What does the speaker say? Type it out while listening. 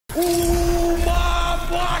Uma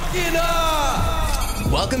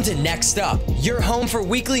máquina! Welcome to Next Up, your home for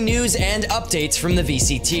weekly news and updates from the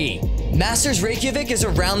VCT. Masters Reykjavik is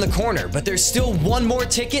around the corner, but there's still one more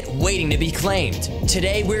ticket waiting to be claimed.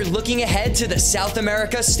 Today, we're looking ahead to the South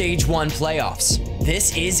America Stage 1 playoffs.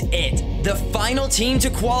 This is it. The final team to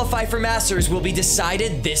qualify for Masters will be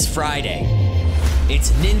decided this Friday.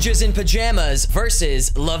 It's Ninjas in Pajamas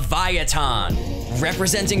versus Leviathan.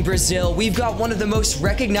 Representing Brazil, we've got one of the most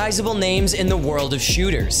recognizable names in the world of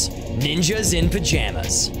shooters, Ninjas in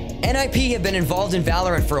Pajamas. NIP have been involved in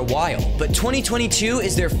Valorant for a while, but 2022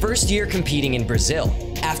 is their first year competing in Brazil.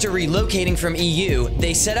 After relocating from EU,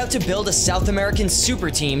 they set out to build a South American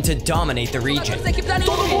super team to dominate the region.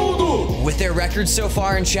 With their records so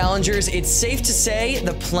far in Challengers, it's safe to say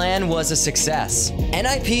the plan was a success.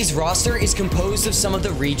 NIP's roster is composed of some of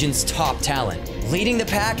the region's top talent. Leading the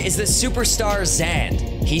pack is the superstar Zand.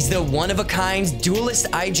 He's the one-of-a-kind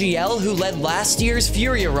duelist IGL who led last year's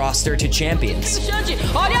Furia roster to champions.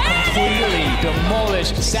 Completely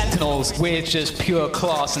demolished Sentinels with just pure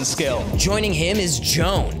class and skill. Joining him is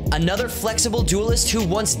Joan, another flexible duelist who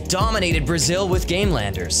once dominated Brazil with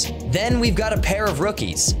Gamelanders. Then we've got a pair of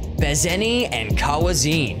rookies, Bezeni and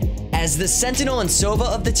Kawazine. As the Sentinel and Sova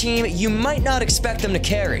of the team, you might not expect them to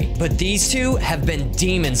carry, but these two have been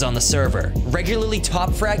demons on the server, regularly top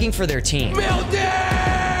fragging for their team.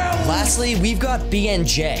 Lastly, we've got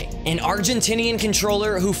BNJ, an Argentinian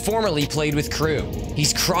controller who formerly played with Crew.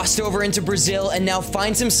 He's crossed over into Brazil and now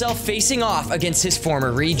finds himself facing off against his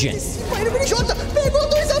former region.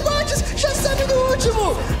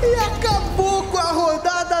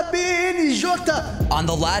 On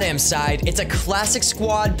the LATAM side, it's a classic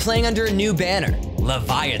squad playing under a new banner,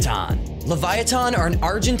 Leviathan. Leviathan are an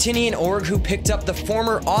Argentinian org who picked up the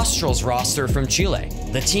former Australs roster from Chile.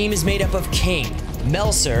 The team is made up of King,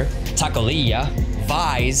 Melser, Tacolilla,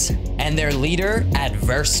 Vise, and their leader,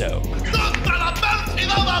 Adverso.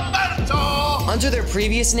 Under their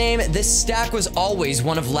previous name, this stack was always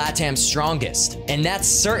one of LATAM's strongest, and that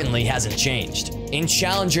certainly hasn't changed. In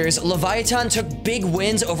Challengers, Leviathan took big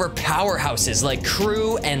wins over powerhouses like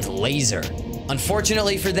Crew and Laser.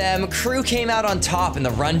 Unfortunately for them, Crew came out on top in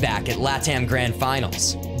the run back at LATAM Grand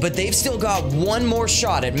Finals. But they've still got one more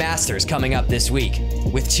shot at Masters coming up this week.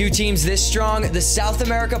 With two teams this strong, the South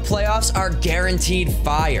America playoffs are guaranteed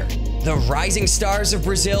fire. The rising stars of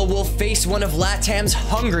Brazil will face one of LATAM's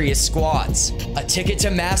hungriest squads. A ticket to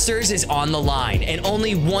Masters is on the line, and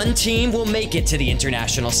only one team will make it to the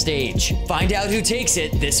international stage. Find out who takes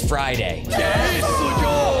it this Friday.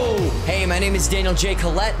 Hey, my name is Daniel J.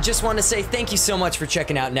 Collette. Just want to say thank you so much for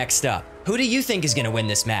checking out Next Up. Who do you think is going to win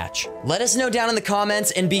this match? Let us know down in the comments,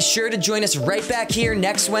 and be sure to join us right back here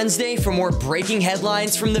next Wednesday for more breaking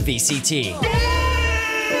headlines from the VCT.